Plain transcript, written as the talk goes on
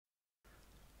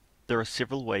There are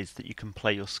several ways that you can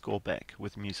play your score back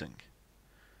with Musink.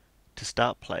 To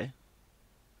start play,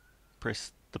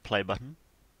 press the play button,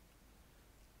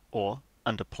 or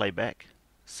under playback,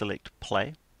 select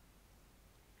play,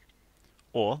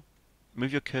 or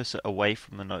move your cursor away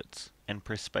from the notes and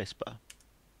press spacebar.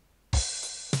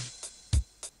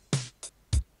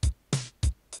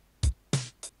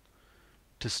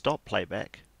 To stop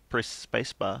playback, press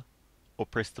spacebar or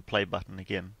press the play button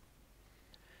again.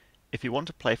 If you want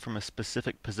to play from a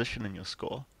specific position in your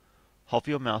score, hover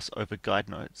your mouse over guide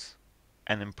notes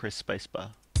and then press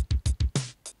spacebar.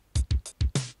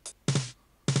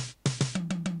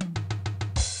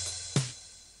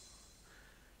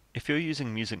 If you're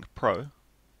using Musink Pro,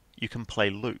 you can play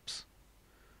loops.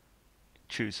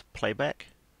 Choose Playback,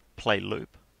 Play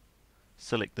Loop,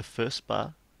 select the first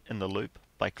bar in the loop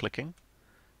by clicking,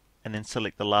 and then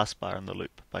select the last bar in the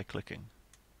loop by clicking.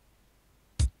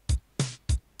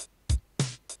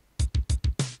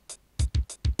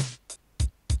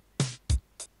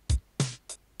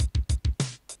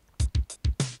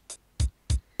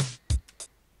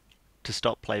 To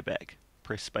stop playback,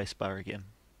 press spacebar again.